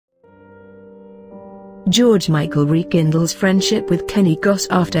George Michael rekindles friendship with Kenny Goss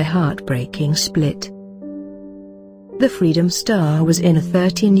after heartbreaking split. The Freedom star was in a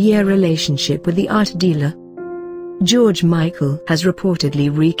 13-year relationship with the art dealer. George Michael has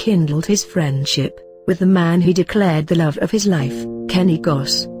reportedly rekindled his friendship with the man he declared the love of his life, Kenny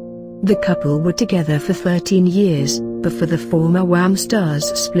Goss. The couple were together for 13 years, before the former Wham stars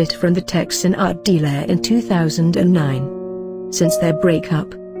split from the Texan art dealer in 2009. Since their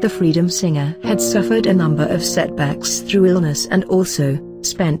breakup, the Freedom singer had suffered a number of setbacks through illness and also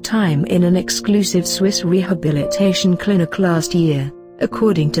spent time in an exclusive Swiss rehabilitation clinic last year,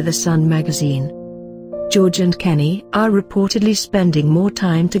 according to The Sun magazine. George and Kenny are reportedly spending more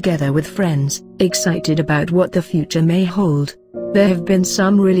time together with friends, excited about what the future may hold. There have been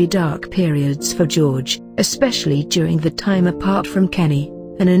some really dark periods for George, especially during the time apart from Kenny,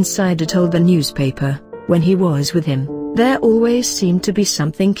 an insider told the newspaper. When he was with him, there always seemed to be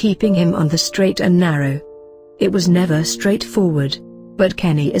something keeping him on the straight and narrow. It was never straightforward. But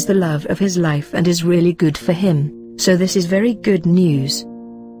Kenny is the love of his life and is really good for him, so this is very good news.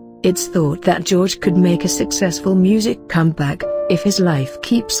 It's thought that George could make a successful music comeback, if his life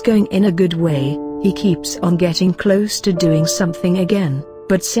keeps going in a good way. He keeps on getting close to doing something again,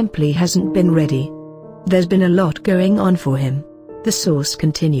 but simply hasn't been ready. There's been a lot going on for him, the source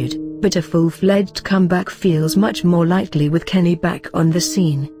continued, but a full-fledged comeback feels much more likely with Kenny back on the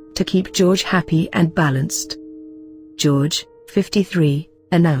scene, to keep George happy and balanced. George, 53,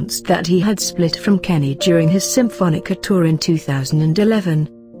 announced that he had split from Kenny during his Symphonica tour in 2011.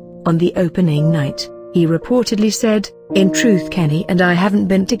 On the opening night, he reportedly said, "In truth, Kenny and I haven't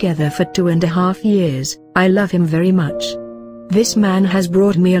been together for 2.5 years, I love him very much. This man has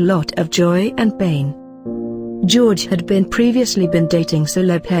brought me a lot of joy and pain." George had previously been dating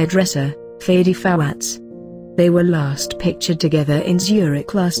celeb hairdresser, Fadi Fawaz. They were last pictured together in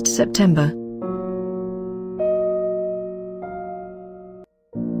Zurich last September.